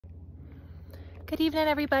Good evening,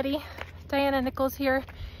 everybody. Diana Nichols here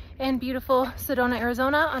in beautiful Sedona,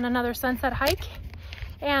 Arizona on another sunset hike.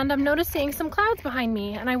 And I'm noticing some clouds behind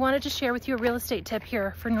me, and I wanted to share with you a real estate tip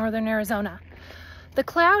here for Northern Arizona. The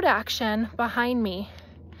cloud action behind me,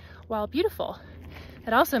 while beautiful,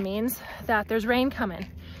 it also means that there's rain coming.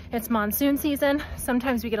 It's monsoon season.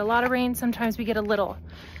 Sometimes we get a lot of rain, sometimes we get a little.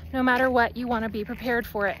 No matter what, you want to be prepared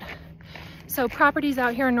for it. So properties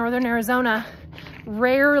out here in Northern Arizona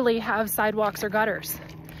rarely have sidewalks or gutters.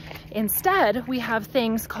 Instead, we have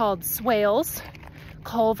things called swales,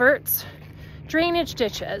 culverts, drainage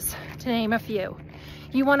ditches, to name a few.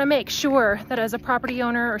 You want to make sure that as a property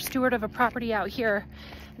owner or steward of a property out here,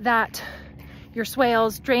 that your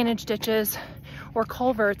swales, drainage ditches, or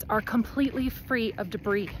culverts are completely free of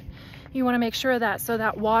debris. You want to make sure that so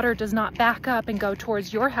that water does not back up and go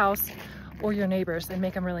towards your house or your neighbors and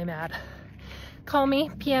make them really mad. Call me,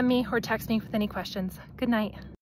 PM me, or text me with any questions. Good night.